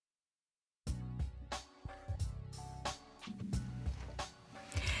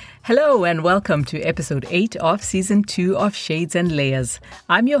Hello and welcome to episode 8 of season 2 of Shades and Layers.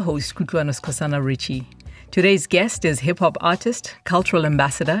 I'm your host, Kutlwanus Kosana Richie. Today's guest is hip-hop artist, cultural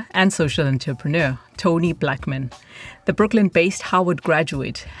ambassador, and social entrepreneur, Toni Blackman. The Brooklyn-based Howard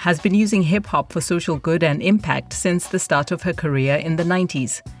graduate has been using hip-hop for social good and impact since the start of her career in the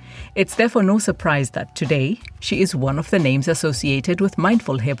 90s. It's therefore no surprise that today, she is one of the names associated with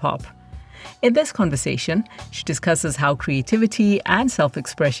mindful hip-hop. In this conversation, she discusses how creativity and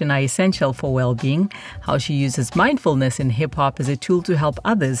self-expression are essential for well-being, how she uses mindfulness in hip-hop as a tool to help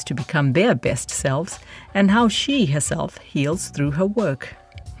others to become their best selves, and how she herself heals through her work.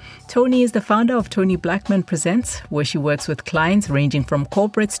 Toni is the founder of Toni Blackman Presents, where she works with clients ranging from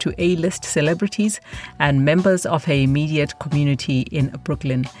corporates to A-list celebrities and members of her immediate community in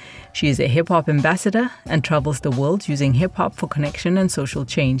Brooklyn. She is a hip-hop ambassador and travels the world using hip-hop for connection and social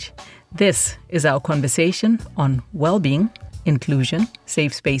change. This is our conversation on well-being, inclusion,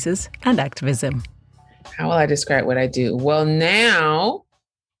 safe spaces, and activism. How will I describe what I do? Well, now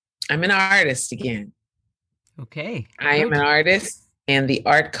I'm an artist again. Okay. I am an artist, and the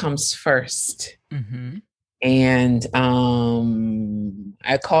art comes first. Mm-hmm. And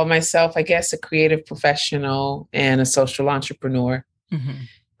I call myself, I guess, a creative professional and a social entrepreneur.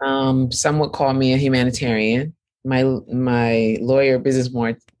 Mm-hmm. Some would call me a humanitarian. My lawyer, business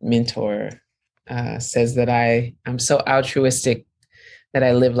mentor says that I'm so altruistic that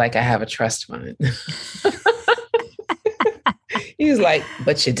I live like I have a trust fund. He was like,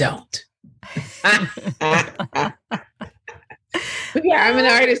 but you don't. But yeah, I'm an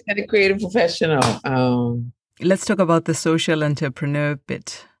artist and a creative professional. Let's talk about the social entrepreneur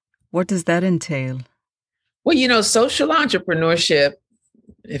bit. What does that entail? Well, social entrepreneurship,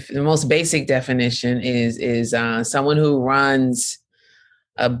 if the most basic definition is someone who runs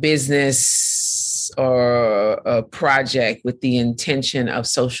a business or a project with the intention of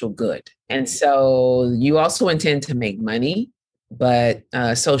social good. And so you also intend to make money, but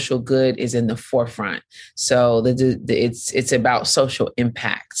social good is in the forefront. So it's about social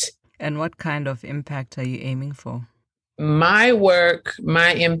impact. And what kind of impact are you aiming for? My work,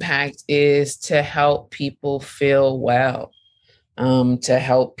 my impact is to help people feel well. To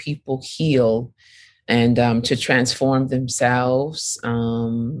help people heal and to transform themselves,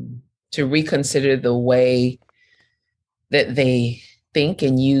 to reconsider the way that they think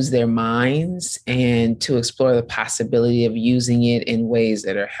and use their minds, and to explore the possibility of using it in ways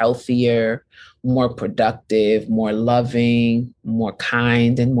that are healthier, more productive, more loving, more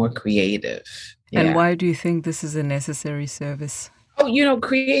kind, and more creative. And why do you think this is a necessary service? Oh,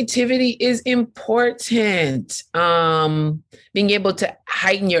 creativity is important. Being able to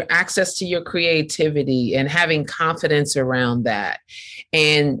heighten your access to your creativity and having confidence around that.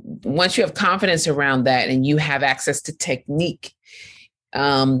 And once you have confidence around that and you have access to technique,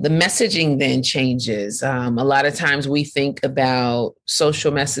 the messaging then changes. A lot of times we think about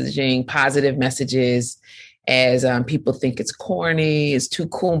social messaging, positive messages, as people think it's corny, it's too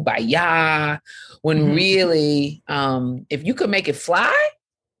kumbaya, when really, if you can make it fly,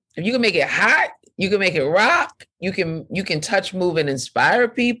 if you can make it hot, you can make it rock, you can touch, move, and inspire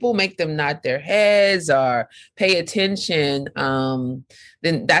people, make them nod their heads or pay attention,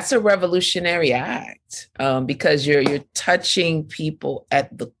 then that's a revolutionary act, because you're touching people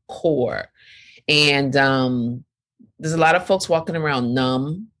at the core. And there's a lot of folks walking around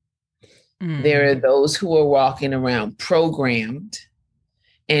numb. There are those who are walking around programmed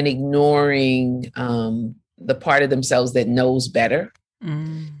and ignoring the part of themselves that knows better.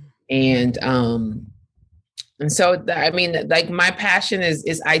 And so, I mean, like, my passion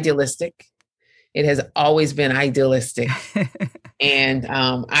is idealistic. It has always been idealistic. And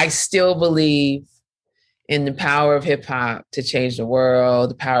I still believe in the power of hip hop to change the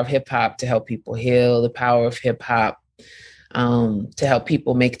world, the power of hip hop to help people heal, the power of hip hop to help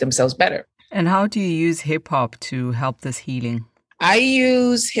people make themselves better. And how do you use hip hop to help this healing? I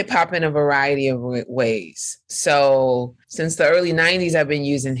use hip hop in a variety of ways. So since the early 90s, I've been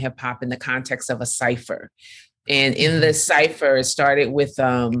using hip hop in the context of a cipher. And in this cipher, it started with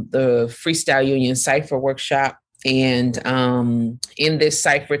the Freestyle Union Cipher Workshop. And in this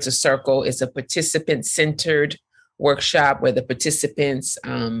cipher, it's a circle. It's a participant-centered workshop where the participants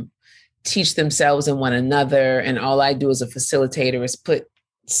teach themselves and one another. And all I do as a facilitator is put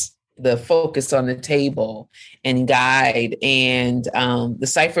the focus on the table and guide. And the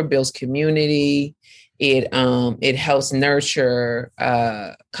cipher builds community. It helps nurture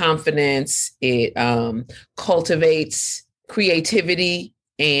confidence. It cultivates creativity,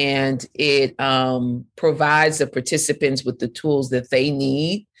 and it provides the participants with the tools that they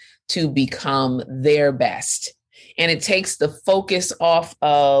need to become their best. And it takes the focus off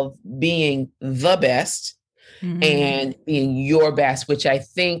of being the best and being your best, which I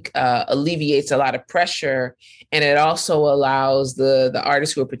think alleviates a lot of pressure. And it also allows the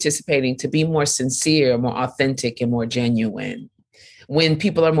artists who are participating to be more sincere, more authentic, and more genuine. When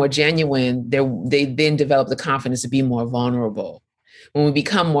people are more genuine, they then develop the confidence to be more vulnerable. When we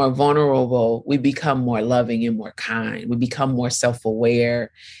become more vulnerable, we become more loving and more kind. We become more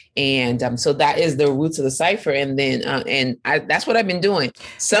self-aware. And so that is the roots of the cipher. And then, that's what I've been doing.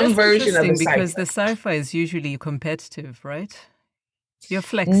 Some version of the cipher. Because the cipher is usually competitive, right? You're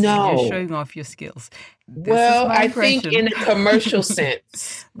flexing, No. You're showing off your skills. Well, I think in a commercial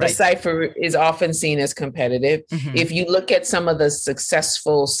sense, the cipher is often seen as competitive. If you look at some of the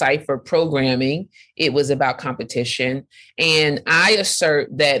successful cipher programming, it was about competition. And I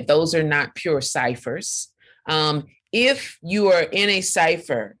assert that those are not pure ciphers. If you are in a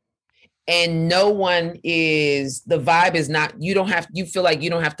cipher and no one is, the vibe is not, you feel like you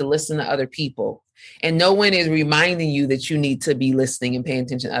don't have to listen to other people, and no one is reminding you that you need to be listening and paying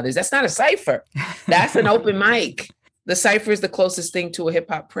attention to others, that's not a cipher. That's an open mic. The cipher is the closest thing to a hip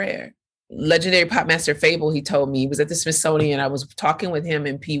hop prayer. Legendary pop master Fable, he told me, he was at the Smithsonian. I was talking with him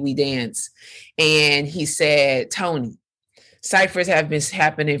in Pee Wee Dance. And he said, Tony, ciphers have been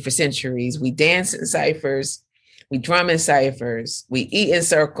happening for centuries. We dance in ciphers. We drum in ciphers. We eat in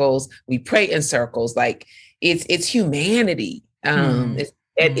circles. We pray in circles. Like it's humanity.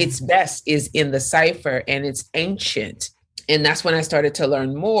 At its best is in the cipher, and it's ancient. And that's when I started to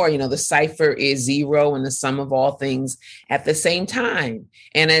learn more. The cipher is zero and the sum of all things at the same time.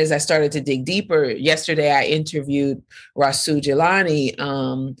 And as I started to dig deeper, yesterday I interviewed Rasu Jilani,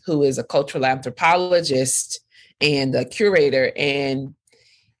 who is a cultural anthropologist and a curator. And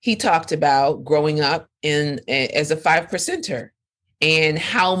he talked about growing up as a 5%er and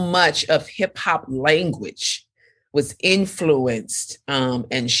how much of hip hop language was influenced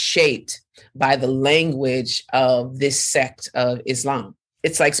and shaped by the language of this sect of Islam.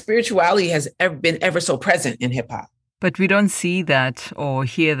 It's like spirituality has been ever so present in hip hop. But we don't see that or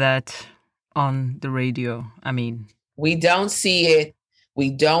hear that on the radio. I mean, we don't see it. We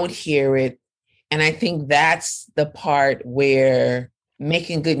don't hear it. And I think that's the part where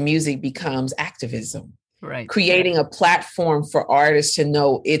making good music becomes activism. Right. Creating a platform for artists to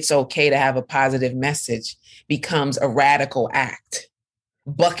know it's okay to have a positive message becomes a radical act.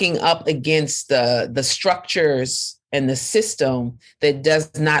 Bucking up against the structures and the system that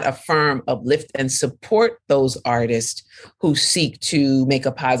does not affirm, uplift, and support those artists who seek to make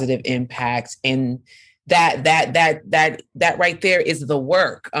a positive impact. And that right there is the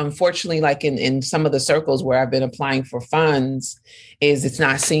work. Unfortunately, like in some of the circles where I've been applying for funds, it's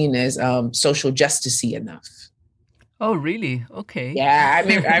not seen as social justice-y enough. Oh, really? Okay. Yeah,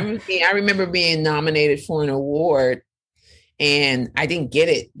 I remember being nominated for an award, and I didn't get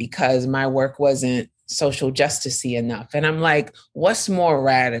it because my work wasn't social justice-y enough. And I'm like, what's more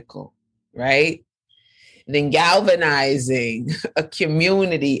radical, right, than galvanizing a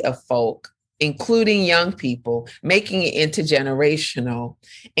community of folk, including young people, making it intergenerational,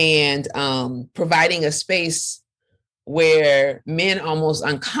 and providing a space where men almost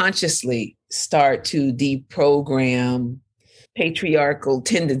unconsciously start to deprogram patriarchal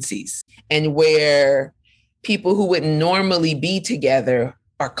tendencies, and where people who wouldn't normally be together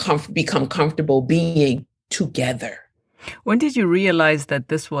are become comfortable being together. When did you realize that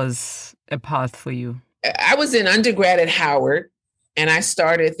this was a path for you? I was in undergrad at Howard, and I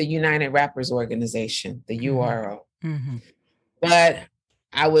started the United Rappers Organization, the URO. But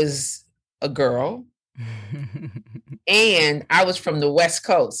I was a girl, and I was from the West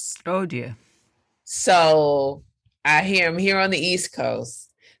Coast. Oh, dear. So I'm here on the East Coast.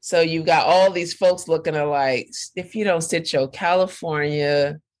 So you got all these folks looking at like, if you don't sit your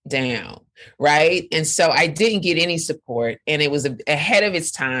California down, right? And so I didn't get any support, and it was ahead of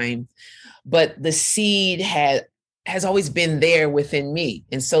its time, but the seed has always been there within me.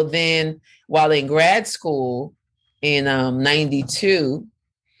 And so then while in grad school in 92,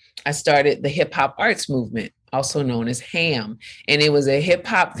 I started the Hip Hop Arts Movement, also known as HAM. And it was a hip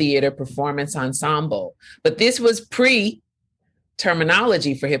hop theater performance ensemble. But this was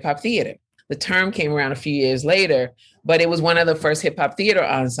pre-terminology for hip hop theater. The term came around a few years later, but it was one of the first hip hop theater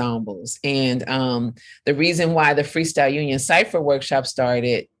ensembles. And the reason why the Freestyle Union Cypher Workshop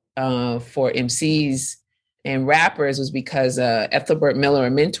started for MCs and rappers was because Ethelbert Miller,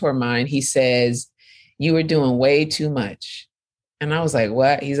 a mentor of mine, he says, you were doing way too much. And I was like,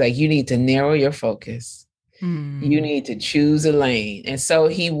 what? He's like, you need to narrow your focus. You need to choose a lane. And so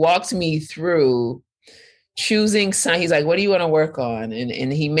he walked me through choosing some, he's like, what do you want to work on?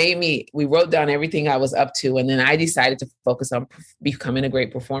 And he made me, we wrote down everything I was up to. And then I decided to focus on becoming a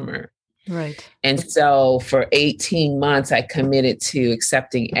great performer. Right. And so for 18 months, I committed to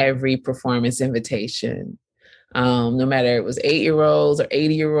accepting every performance invitation. No matter it was 8-year-olds or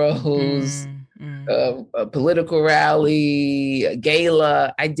 80-year-olds, a political rally, a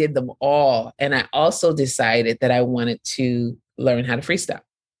gala, I did them all. And I also decided that I wanted to learn how to freestyle.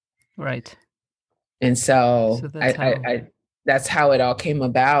 Right. And so that's how it all came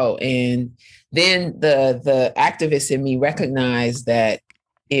about. And then the activist in me recognized that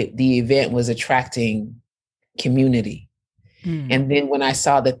the event was attracting community. And then when I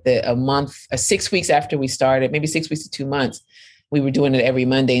saw that 6 weeks after we started, maybe 6 weeks to 2 months, we were doing it every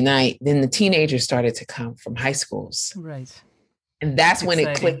Monday night, then the teenagers started to come from high schools. Right. And that's when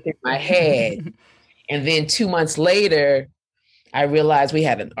it clicked in my head. And then 2 months later, I realized we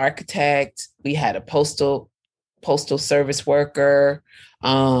had an architect, we had a postal service worker,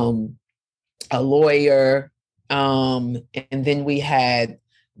 a lawyer, and then we had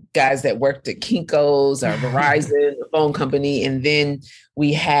guys that worked at Kinko's or Verizon, the phone company. And then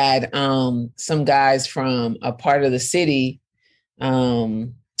we had some guys from a part of the city.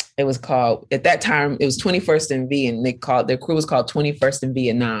 It was called, at that time, it was 21st and V, and their crew was called 21st in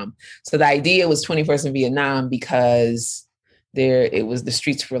Vietnam. So the idea was 21st in Vietnam because the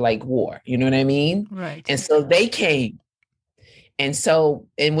streets were like war, you know what I mean? Right. And so they came. And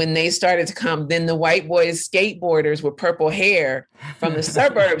when they started to come, then the white boys, skateboarders with purple hair from the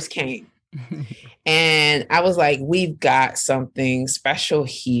suburbs came. And I was like, we've got something special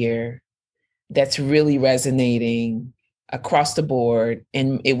here that's really resonating across the board.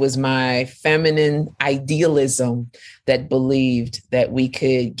 And it was my feminine idealism that believed that we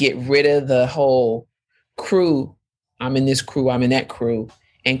could get rid of the whole crew. I'm in this crew, I'm in that crew,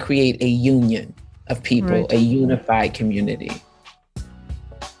 and create a union of people, right. A unified community.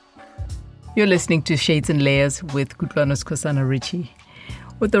 You're listening to Shades and Layers with Kutlwanus Khosana Ritchie.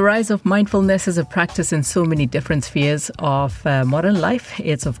 With the rise of mindfulness as a practice in so many different spheres of modern life,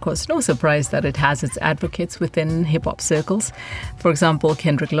 it's of course no surprise that it has its advocates within hip-hop circles. For example,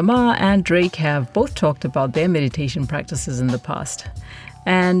 Kendrick Lamar and Drake have both talked about their meditation practices in the past.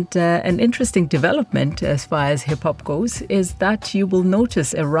 And an interesting development as far as hip-hop goes is that you will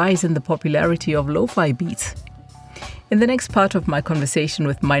notice a rise in the popularity of lo-fi beats. In the next part of my conversation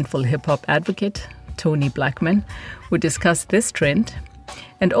with mindful hip-hop advocate Toni Blackman, we discuss this trend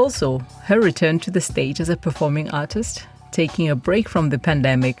and also her return to the stage as a performing artist, taking a break from the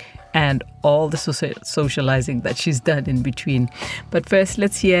pandemic and all the socializing that she's done in between. But first,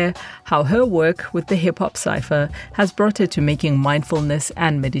 let's hear how her work with the Hip Hop Cypher has brought her to making mindfulness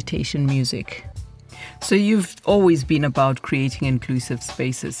and meditation music. So you've always been about creating inclusive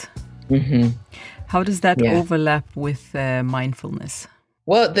spaces. Mm-hmm. How does that overlap with mindfulness?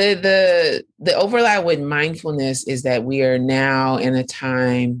 Well, the overlap with mindfulness is that we are now in a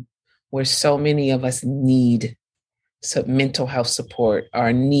time where so many of us need mental health support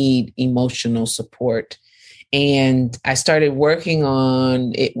or need emotional support. And I started working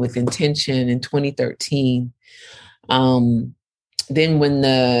on it with intention in 2013. Then when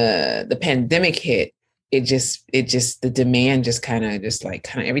the pandemic hit, the demand just kind of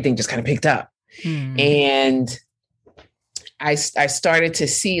everything just kind of picked up. And I started to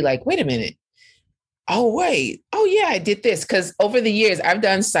see like, wait a minute. Oh, wait. Oh, yeah, I did this. Because over the years, I've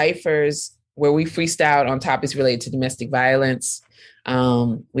done ciphers where we freestyled on topics related to domestic violence.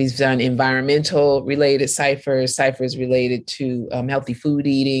 We've done environmental related ciphers related to healthy food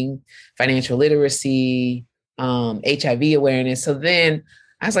eating, financial literacy, HIV awareness. So then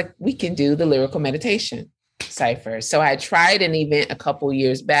I was like, we can do the lyrical meditation cipher. So I tried an event a couple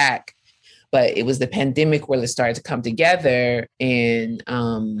years back, but it was the pandemic where it started to come together, and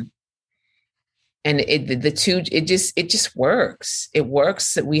it just works. It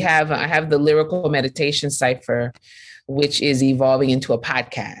works. I have the lyrical meditation cipher, which is evolving into a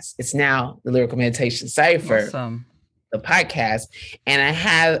podcast. It's now the lyrical meditation cipher, awesome. The podcast, and I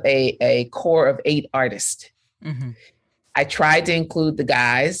have a core of 8 artists. Mm-hmm. I tried to include the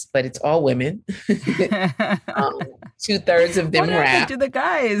guys, but it's all women. 2/3 of them rap. What happened to the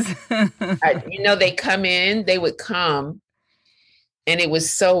guys? They come in, they would come, and it was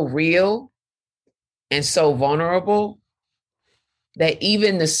so real and so vulnerable that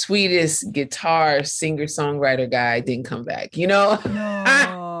even the sweetest guitar singer-songwriter guy didn't come back, No,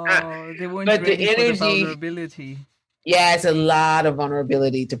 they weren't but ready the energy, for the vulnerability. Yeah, it's a lot of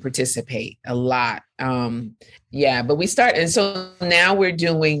vulnerability to participate, a lot. But we start. And so now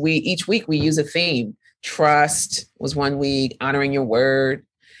each week we use a theme. Trust was one week, honoring your word,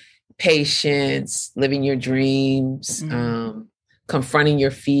 patience, living your dreams, Mm. confronting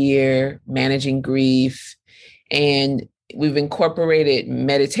your fear, managing grief. And we've incorporated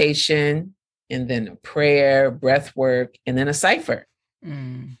meditation and then a prayer, breath work, and then a cipher.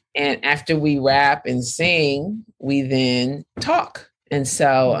 Mm. And after we rap and sing, we then talk. And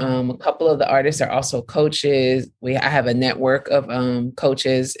so a couple of the artists are also coaches. I have a network of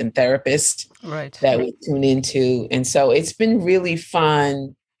coaches and therapists Right. that we tune into. And so it's been really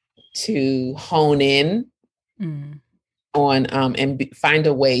fun to hone in on and find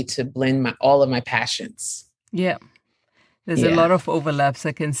a way to blend all of my passions. Yeah. There's a lot of overlaps.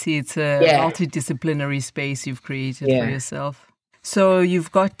 I can see it's a multidisciplinary space you've created for yourself. So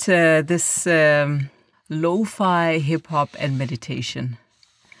you've got this lo-fi, hip-hop, and meditation.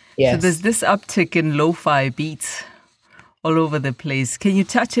 Yes. So there's this uptick in lo-fi beats all over the place. Can you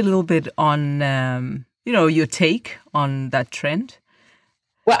touch a little bit on, your take on that trend?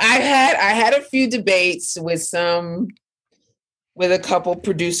 Well, I had a few debates with a couple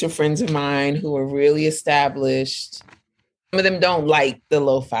producer friends of mine who are really established. Some of them don't like the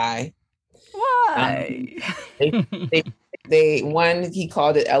lo-fi. Why? One, he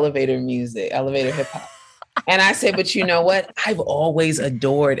called it elevator music, elevator hip hop. And I said, but you know what? I've always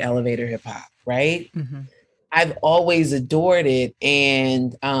adored elevator hip hop, right? Mm-hmm. I've always adored it.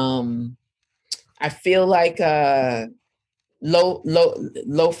 And I feel like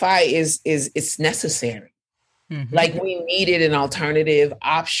lo-fi is it's necessary. Mm-hmm. Like we needed an alternative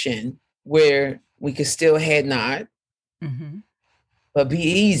option where we could still head nod, but be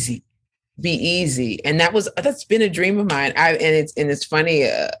easy. And that's been a dream of mine. It's funny,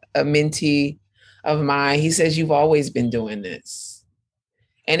 a mentee of mine, he says, you've always been doing this.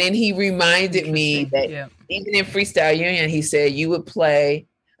 And then he reminded me that even in Freestyle Union, he said you would play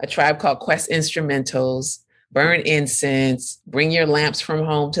a Tribe Called Quest instrumentals, burn incense, bring your lamps from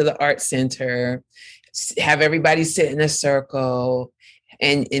home to the art center, have everybody sit in a circle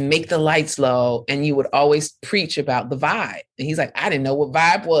and make the lights low. And you would always preach about the vibe. And he's like, I didn't know what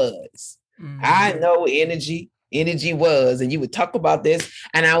vibe was. I know energy was. And you would talk about this.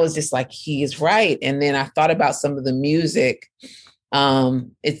 And I was just like, he is right. And then I thought about some of the music.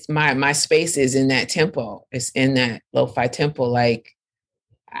 It's my space is in that tempo. It's in that lo-fi tempo. Like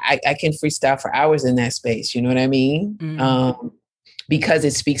I can freestyle for hours in that space. You know what I mean? Because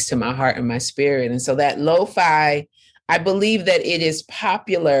it speaks to my heart and my spirit. And so that lo-fi, I believe that it is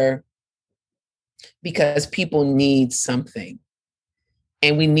popular because people need something.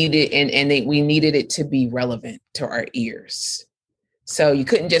 And we needed we needed it to be relevant to our ears. So you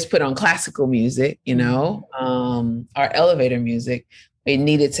couldn't just put on classical music, our elevator music. It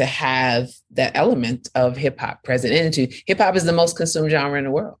needed to have that element of hip hop present into. Hip hop is the most consumed genre in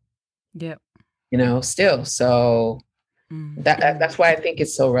the world. Yeah. Still. So that's why I think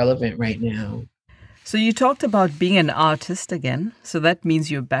it's so relevant right now. So you talked about being an artist again. So that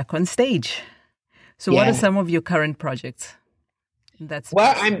means you're back on stage. So what are some of your current projects?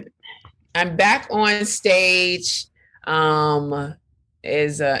 Well, I'm back on stage in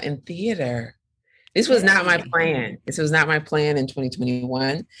theater. This was not my plan. This was not my plan in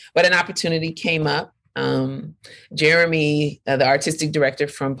 2021, but an opportunity came up. Jeremy, the artistic director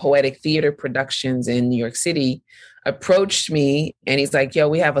from Poetic Theater Productions in New York City, approached me and he's like, yo,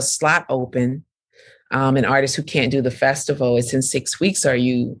 we have a slot open. An artist who can't do the festival. It's in 6 weeks. Are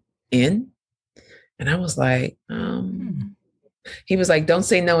you in? And I was like, he was like, don't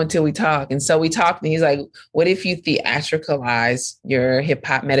say no until we talk. And so we talked and he's like, what if you theatricalize your hip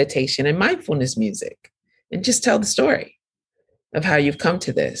hop meditation and mindfulness music and just tell the story of how you've come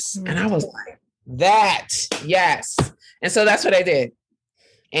to this? And I was like, yes. And so that's what I did.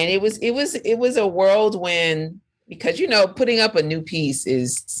 And it was a whirlwind because, putting up a new piece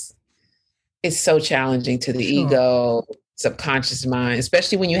is so challenging to the ego, subconscious mind,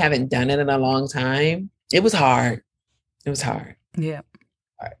 especially when you haven't done it in a long time. It was hard. Yeah.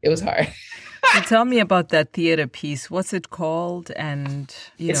 It was hard. So tell me about that theater piece. What's it called? And,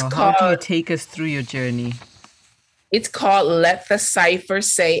 how do you take us through your journey? It's called Let the Cipher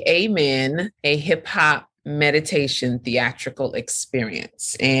Say Amen, a hip hop meditation theatrical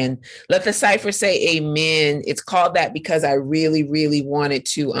experience. And Let the Cipher Say Amen. It's called that because I really, really wanted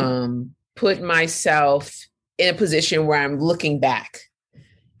to put myself in a position where I'm looking back.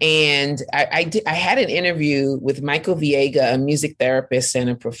 And I had an interview with Michael Viega, a music therapist and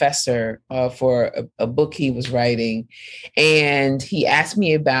a professor for a book he was writing. And he asked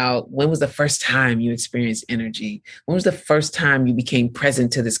me about when was the first time you experienced energy? When was the first time you became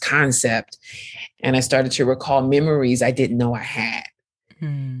present to this concept? And I started to recall memories I didn't know I had.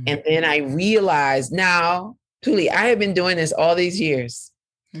 And then I realized now, Tuli, I have been doing this all these years.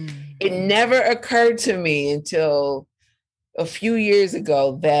 It never occurred to me until a few years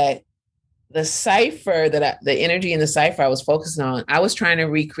ago that the cipher the energy in the cipher I was focusing on, I was trying to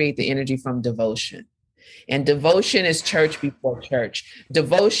recreate the energy from devotion. And devotion is church before church.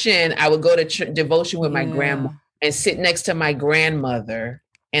 Devotion, I would go to devotion with my grandma and sit next to my grandmother.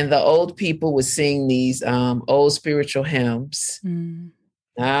 And the old people would sing these old spiritual hymns.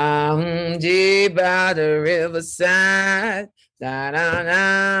 I'm deep by the riverside. Da, da,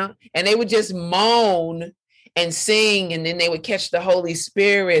 da. And they would just moan and sing, and then they would catch the Holy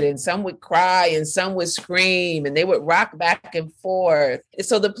Spirit, and some would cry and some would scream, and they would rock back and forth. And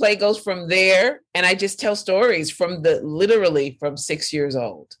so the play goes from there, and I just tell stories from literally from 6 years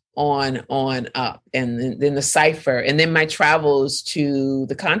old on up, and then the cipher, and then my travels to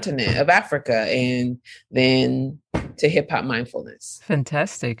the continent of Africa, and then to hip hop mindfulness.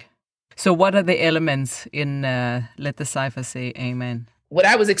 Fantastic. So what are the elements in Let the Cipher Say Amen? What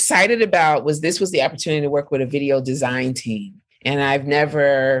I was excited about was this was the opportunity to work with a video design team. And I've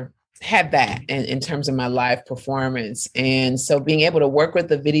never had that in terms of my live performance. And so being able to work with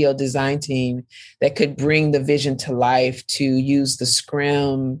the video design team that could bring the vision to life, to use the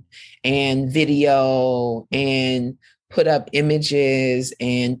scrim and video and put up images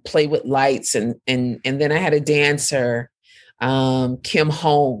and play with lights. And then I had a dancer, Kim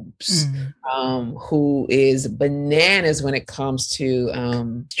Holmes, who is bananas when it comes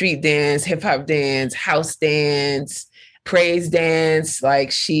to street dance, hip hop dance, house dance, praise dance.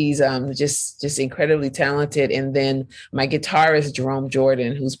 Like she's just incredibly talented. And then my guitarist, Jerome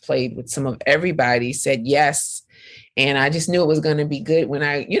Jordan, who's played with some of everybody, said yes. And I just knew it was going to be good when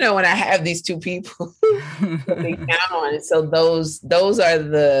I have these two people they count on. And so those are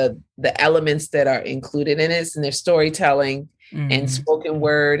the elements that are included in it. And there's storytelling and spoken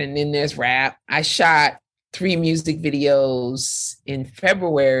word. And then there's rap. I shot 3 music videos in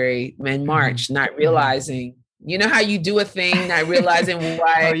February and March, not realizing, you know how you do a thing, not realizing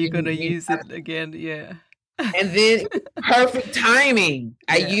why. Are you going to use it again? Yeah. And then perfect timing.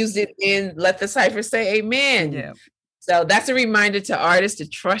 I used it in Let the Cipher Say Amen. Yeah. So that's a reminder to artists to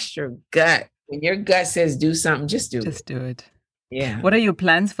trust your gut. When your gut says do something, just do it. Just do it. Yeah. What are your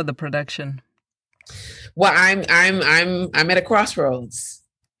plans for the production? Well, I'm at a crossroads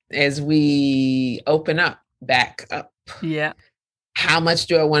as we open back up. Yeah. How much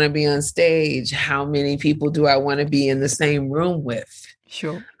do I want to be on stage? How many people do I want to be in the same room with?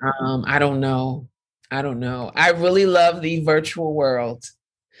 Sure. I don't know. I really love the virtual world.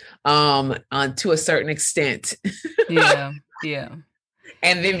 To a certain extent. Yeah.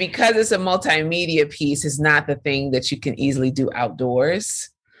 And then because it's a multimedia piece, it's not the thing that you can easily do outdoors.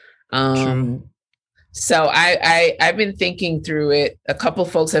 True. So I've been thinking through it. A couple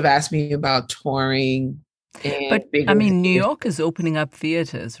of folks have asked me about touring. But I mean, New York is opening up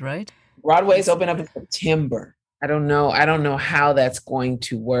theaters, right? Broadway's open up in September. I don't know how that's going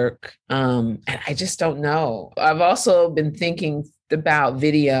to work. And I just don't know. I've also been thinking about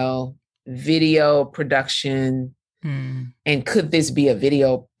video production, and could this be a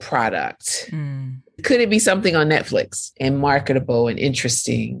video product? Could it be something on Netflix and marketable and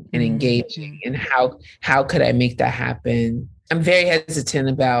interesting and engaging? And how could I make that happen? I'm very hesitant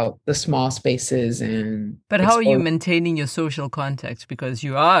about the small spaces But how are you maintaining your social contact? Because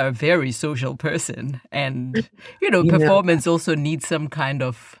you are a very social person, and performance also needs some kind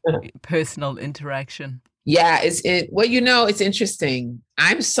of personal interaction. Yeah, it's interesting.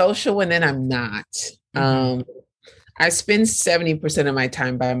 I'm social and then I'm not. I spend 70% of my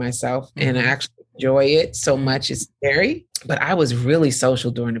time by myself, and I actually enjoy it so much. It's scary, but I was really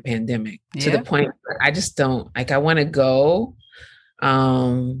social during the pandemic to the point where I just don't I want to go.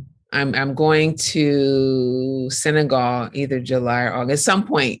 I'm going to Senegal either July or August, some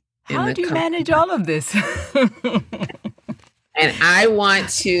point. How do you manage all of this? And I want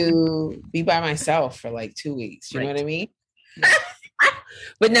to be by myself for like 2 weeks. You know what I mean?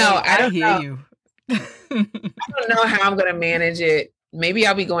 But no, I don't hear know. you. I don't know how I'm going to manage it. Maybe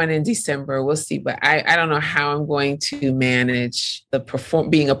I'll be going in December. We'll see. But I don't know how I'm going to manage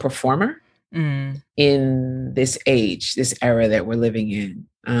being a performer in this age, this era that we're living in.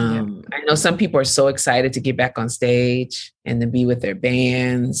 I know some people are so excited to get back on stage and to be with their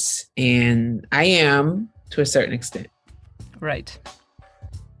bands. And I am to a certain extent. Right.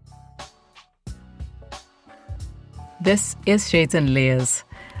 This is Shades and Layers.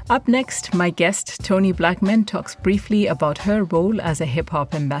 Up next, my guest, Toni Blackman, talks briefly about her role as a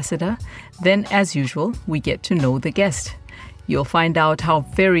hip-hop ambassador. Then, as usual, we get to know the guest. You'll find out how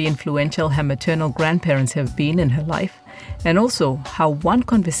very influential her maternal grandparents have been in her life, and also how one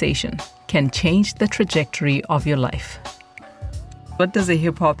conversation can change the trajectory of your life. What does a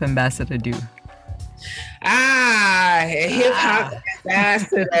hip hop ambassador do? A hip hop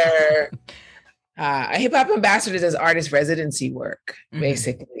ambassador. A hip hop ambassador does artist residency work.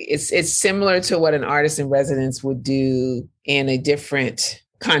 Basically, it's similar to what an artist in residence would do in a different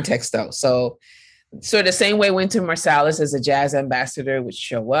context, though. So the same way Wynton Marsalis as a jazz ambassador would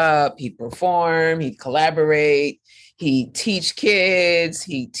show up, he'd perform, he'd collaborate, he'd teach kids,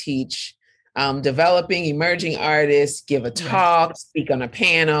 he'd teach developing, emerging artists, give a talk, speak on a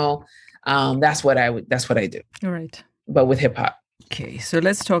panel. That's what I do. All right. But with hip hop. Okay, so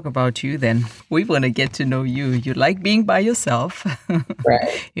let's talk about you then. We want to get to know you. You like being by yourself.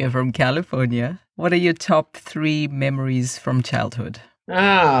 Right. You're from California. What are your top 3 memories from childhood?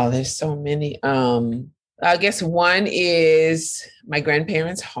 Oh, there's so many. I guess one is my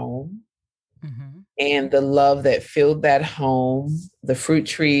grandparents' home and the love that filled that home, the fruit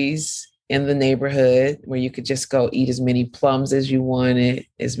trees in the neighborhood where you could just go eat as many plums as you wanted,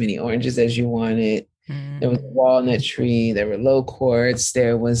 as many oranges as you wanted. There was a walnut tree, there were low quarts,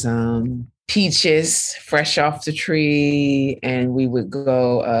 there was peaches fresh off the tree, and we would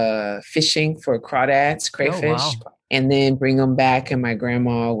go fishing for crawdads, crayfish, and then bring them back, and my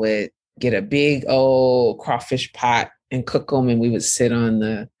grandma would get a big old crawfish pot and cook them, and we would sit on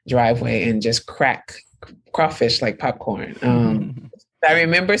the driveway and just crack crawfish like popcorn. I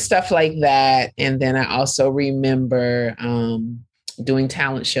remember stuff like that, and then I also remember doing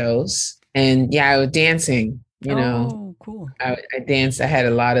talent shows. And I was dancing, Oh, cool. I danced. I had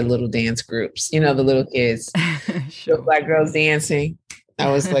a lot of little dance groups, the little kids, Sure. Black girls dancing. I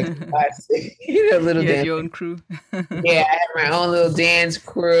was like, little dance. Your own crew. Yeah, I had my own little dance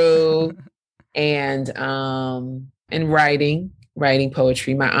crew and writing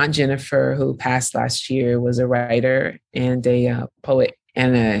poetry. My Aunt Jennifer, who passed last year, was a writer and a poet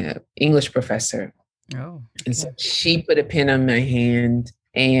and an English professor. Oh, okay. And so she put a pen on my hand.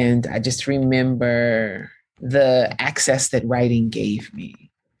 And I just remember the access that writing gave me.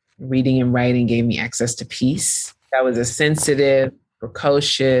 Reading and writing gave me access to peace. I was a sensitive,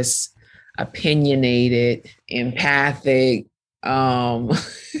 precocious, opinionated, empathic, vocal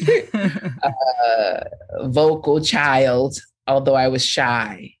child, although I was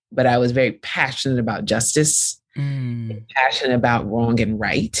shy, but I was very passionate about justice, passionate about wrong and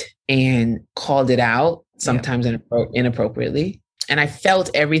right, and called it out, sometimes inappropriately. And I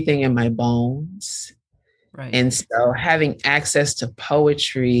felt everything in my bones. Right. And so having access to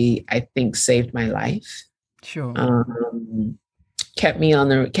poetry, I think, saved my life. Sure. Kept me on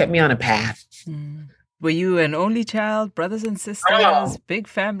a path. Were you an only child, brothers and sisters, big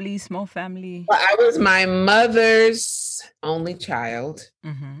family, small family? Well, I was my mother's only child.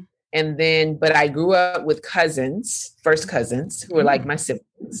 But I grew up with first cousins, who were like my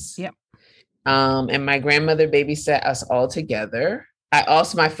siblings. Yep. And my grandmother babysat us all together.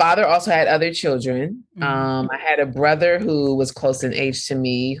 My father also had other children. I had a brother who was close in age to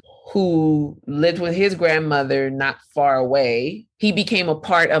me, who lived with his grandmother not far away. He became a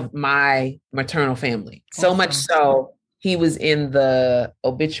part of my maternal family. Awesome. So much so, he was in the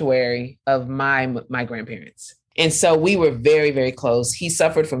obituary of my grandparents. And so we were very, very close. He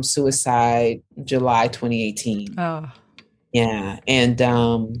suffered from suicide July 2018. Oh. Yeah. And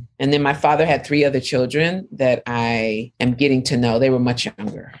then my father had 3 other children that I am getting to know. They were much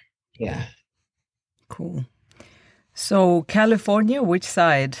younger. Yeah. Cool. So California, which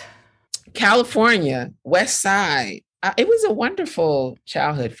side? California, West Side. It was a wonderful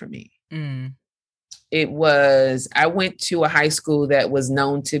childhood for me. I went to a high school that was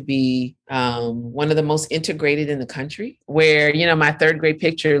known to be one of the most integrated in the country, where, my 3rd grade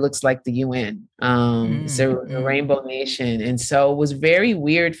picture looks like the UN. So the Rainbow Nation. And so it was very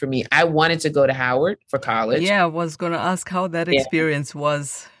weird for me. I wanted to go to Howard for college. Yeah, I was going to ask how that experience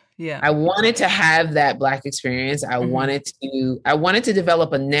was. Yeah. I wanted to have that Black experience. I wanted to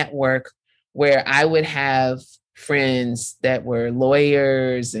develop a network where I would have friends that were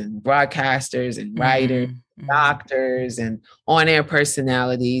lawyers and broadcasters and writers, doctors and on-air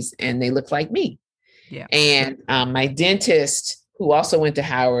personalities, and they looked like me. Yeah. And my dentist, who also went to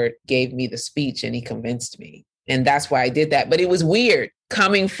Howard, gave me the speech, and he convinced me. And that's why I did that. But it was weird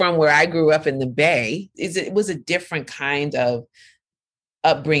coming from where I grew up in the Bay. It was a different kind of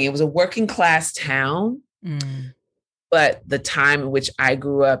upbringing. It was a working class town, but the time in which I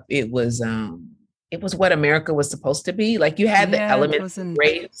grew up, it was what America was supposed to be. Like, you had the element of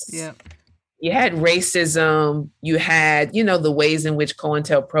race. Yeah. You had racism. You had, the ways in which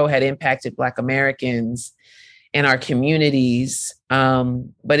COINTELPRO had impacted Black Americans in our communities.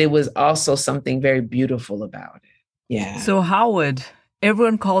 But it was also something very beautiful about it. Yeah. So Howard,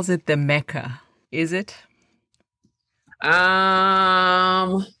 everyone calls it the Mecca. Is it?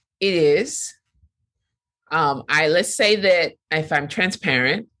 It is. Let's say that if I'm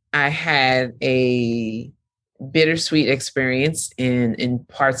transparent, I had a bittersweet experience in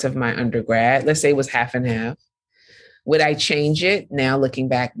parts of my undergrad. Let's say it was half and half. Would I change it? Now looking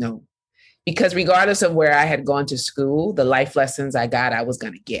back, no. Because regardless of where I had gone to school, the life lessons I got, I was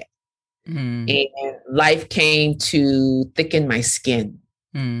going to get. And life came to thicken my skin.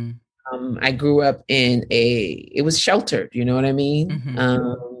 I grew up it was sheltered, you know what I mean?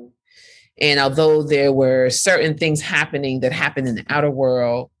 And although there were certain things happening that happened in the outer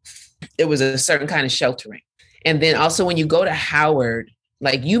world, it was a certain kind of sheltering. And then also when you go to Howard,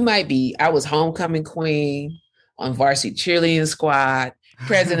 like I was homecoming queen on varsity cheerleading squad,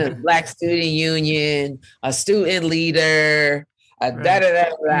 president of Black Student Union, a student leader, You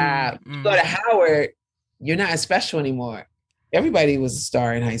go to Howard, you're not as special anymore. Everybody was a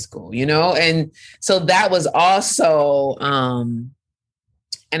star in high school, you know? And so that was also an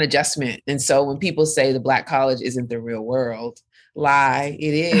adjustment. And so when people say the Black college isn't the real world, lie,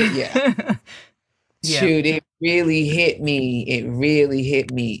 it is. Yeah. Shoot, it really hit me. It really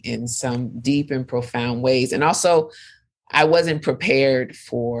hit me in some deep and profound ways. And also, I wasn't prepared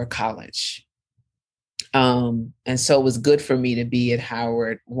for college. And so it was good for me to be at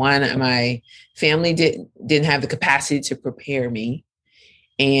Howard. One, my family didn't have the capacity to prepare me.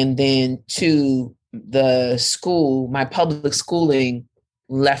 And then two, the school, my public schooling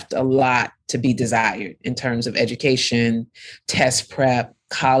left a lot to be desired in terms of education, test prep,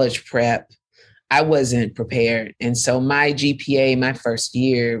 college prep. I wasn't prepared. And so my GPA, my first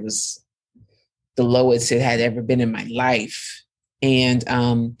year was the lowest it had ever been in my life. And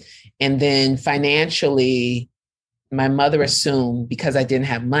then financially, my mother assumed because I didn't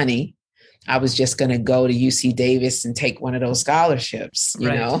have money, I was just going to go to UC Davis and take one of those scholarships, you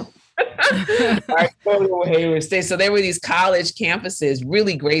know? I go to Hayward State. So there were these college campuses,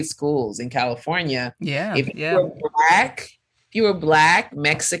 really great schools in California. If you were Black,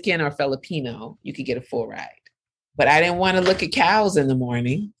 Mexican, or Filipino, you could get a full ride. But I didn't want to look at cows in the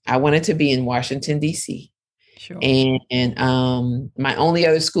morning. I wanted to be in Washington, D.C. Sure. And my only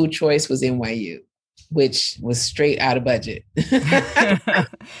other school choice was NYU, which was straight out of budget.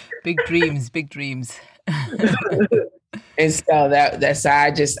 Big dreams, big dreams. And so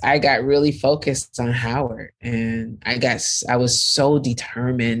I got really focused on Howard, and I was so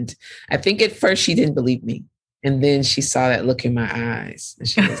determined. I think at first she didn't believe me. And then she saw that look in my eyes and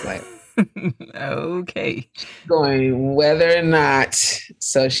she was like, okay, going whether or not.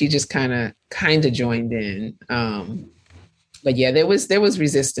 So she just kind of joined in. But yeah, there was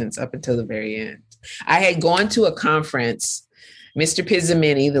resistance up until the very end. I had gone to a conference. Mr.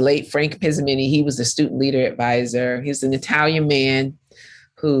 Pizzamini, the late Frank Pizzamini, he was the student leader advisor. He's an Italian man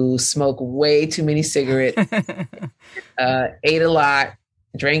who smoked way too many cigarettes, ate a lot,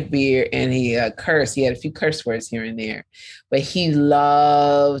 drank beer, and he cursed. He had a few curse words here and there, but he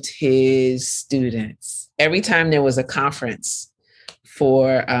loved his students. Every time there was a conference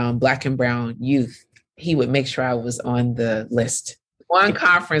for Black and Brown youth, he would make sure I was on the list. One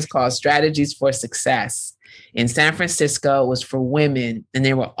conference called Strategies for Success in San Francisco was for women, and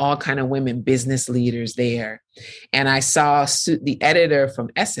there were all kind of women business leaders there. And I saw the editor from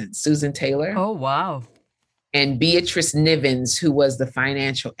Essence, Susan Taylor. Oh, wow. And Beatrice Nivens, who was the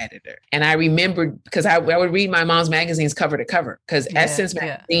financial editor. And I remembered, because I would read my mom's magazines cover to cover, because Essence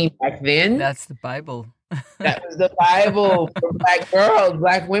magazine back then. That's the Bible. That was the Bible for Black girls,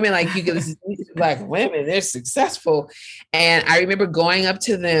 Black women. Like, you could see Black women, they're successful. And I remember going up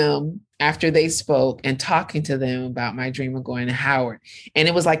to them after they spoke and talking to them about my dream of going to Howard. And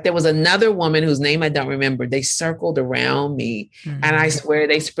it was like, there was another woman whose name I don't remember. They circled around me, and I swear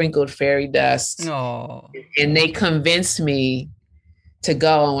they sprinkled fairy dust. Oh. And they convinced me to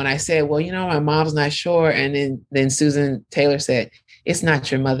go. And when I said, well, you know, my mom's not sure. And then Susan Taylor said, it's not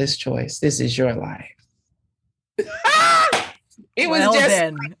your mother's choice. This is your life. It was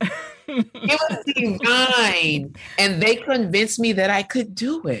it was divine. And they convinced me that I could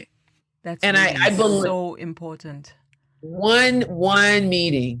do it. That's really I believe so important. One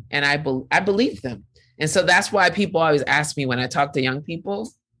meeting, and I believe them. And so that's why people always ask me when I talk to young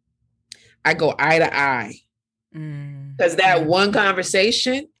people, I go eye to eye. Because that one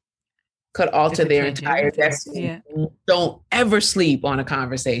conversation could alter their entire destiny. Yeah. Don't ever sleep on a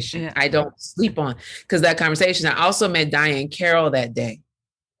conversation. Yeah. I don't sleep on, because that conversation. I also met Diane Carroll that day.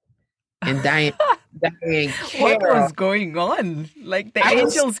 And Diane Diane What Carroll. was going on? Like the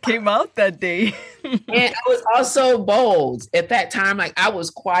angels came out that day. And I was also bold at that time. Like I was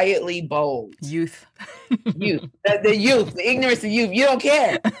quietly bold. Youth. The youth, the ignorance of youth. You don't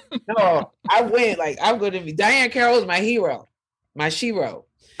care. No, I went like I'm going to be. Diane Carroll is my hero, my shero.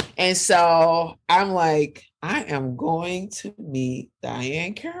 And so I'm like, I am going to meet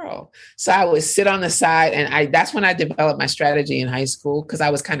Diane Carroll. So I would sit on the side, and that's when I developed my strategy in high school, because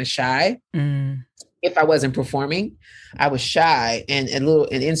I was kind of shy. If I wasn't performing, I was shy and a little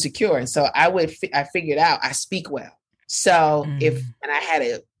and insecure. And so I figured out I speak well. So and I had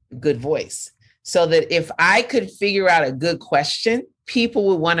a good voice, so that if I could figure out a good question, people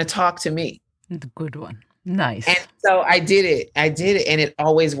would want to talk to me. The good one. Nice. And so I did it. And it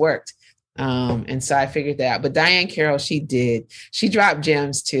always worked. And so I figured that out. But Diane Carroll, she dropped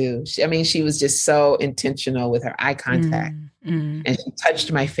gems too. She was just so intentional with her eye contact. And she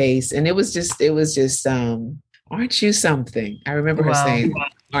touched my face, and it was just aren't you something? I remember her saying,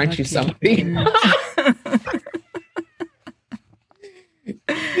 aren't you something?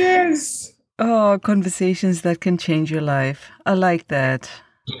 Yes. Oh, conversations that can change your life. I like that.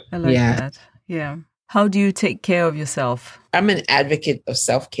 That. Yeah. How do you take care of yourself? I'm an advocate of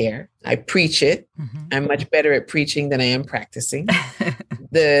self-care. I preach it. I'm much better at preaching than I am practicing.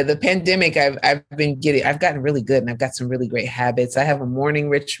 The pandemic, I've gotten really good, and I've got some really great habits. I have a morning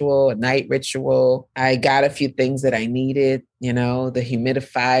ritual, a night ritual. I got a few things that I needed, the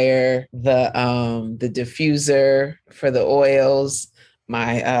humidifier, the diffuser for the oils,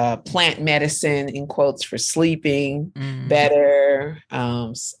 my plant medicine, in quotes, for sleeping better.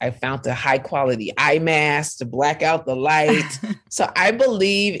 I found a high quality eye mask to black out the light. So I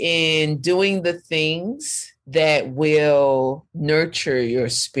believe in doing the things that will nurture your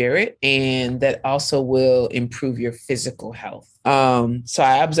spirit and that also will improve your physical health. So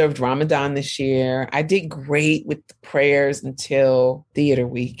I observed Ramadan this year. I did great with the prayers until theater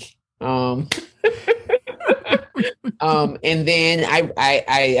week. And then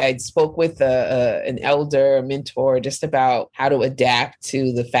I spoke with an elder, a mentor, just about how to adapt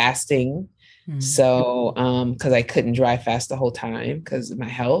to the fasting. So, because I couldn't dry fast the whole time because of my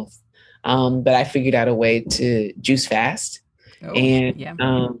health. But I figured out a way to juice fast. I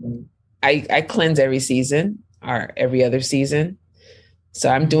cleanse every season or every other season. So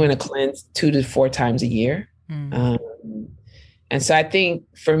I'm doing a cleanse 2 to 4 times a year. And so I think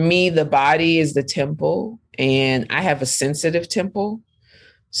for me, the body is the temple, and I have a sensitive temple.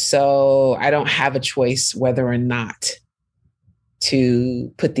 So I don't have a choice whether or not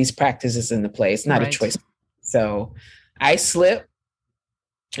to put these practices into place. Not a choice. So I slip,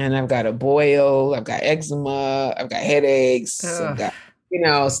 and I've got a boil, I've got eczema, I've got headaches, I've got,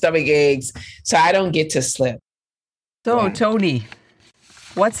 stomach aches. So I don't get to slip. So Toni,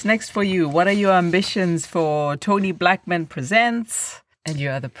 what's next for you? What are your ambitions for Toni Blackman Presents and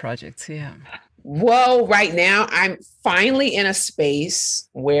your other projects? Yeah. Well, right now I'm finally in a space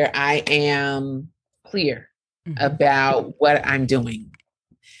where I am clear about what I'm doing.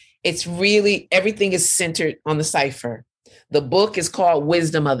 It's really, everything is centered on the cipher. The book is called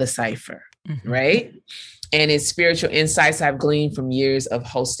Wisdom of the Cipher, right? And it's spiritual insights I've gleaned from years of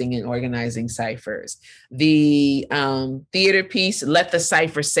hosting and organizing ciphers. The theater piece, Let the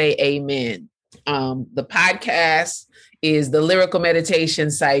Cipher Say Amen. The podcast is the Lyrical Meditation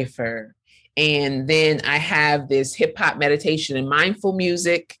Cipher. And then I have this hip hop meditation and mindful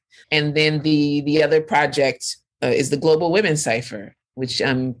music. And then the other project is the Global Women's Cipher, which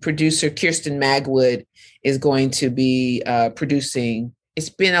producer Kirsten Magwood is going to be producing. It's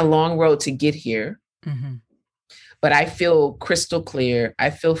been a long road to get here. But I feel crystal clear. I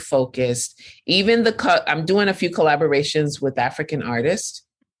feel focused. Even I'm doing a few collaborations with African artists,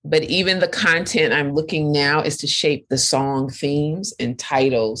 but even the content I'm looking now is to shape the song themes and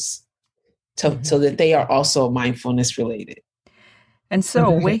titles so that they are also mindfulness related. And so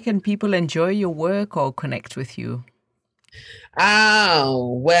where can people enjoy your work or connect with you?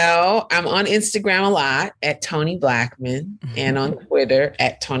 Oh, well, I'm on Instagram a lot at Toni Blackman and on Twitter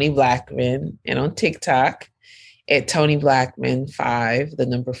at Toni Blackman and on TikTok at Toni Blackman 5, the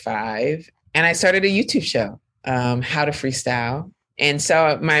number 5. And I started a YouTube show, How to Freestyle. And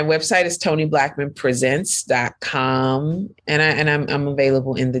so my website is ToniBlackmanPresents.com. And I'm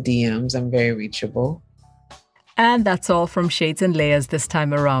available in the DMs. I'm very reachable. And that's all from Shades and Layers this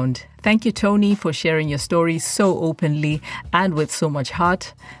time around. Thank you, Tony, for sharing your story so openly and with so much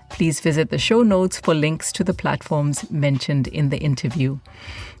heart. Please visit the show notes for links to the platforms mentioned in the interview.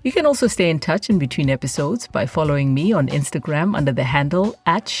 You can also stay in touch in between episodes by following me on Instagram under the handle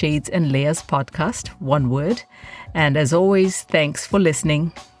 @ShadesandLayers Podcast, one word. And as always, thanks for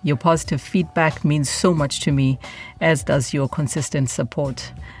listening. Your positive feedback means so much to me, as does your consistent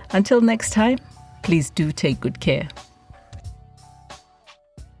support. Until next time, please do take good care.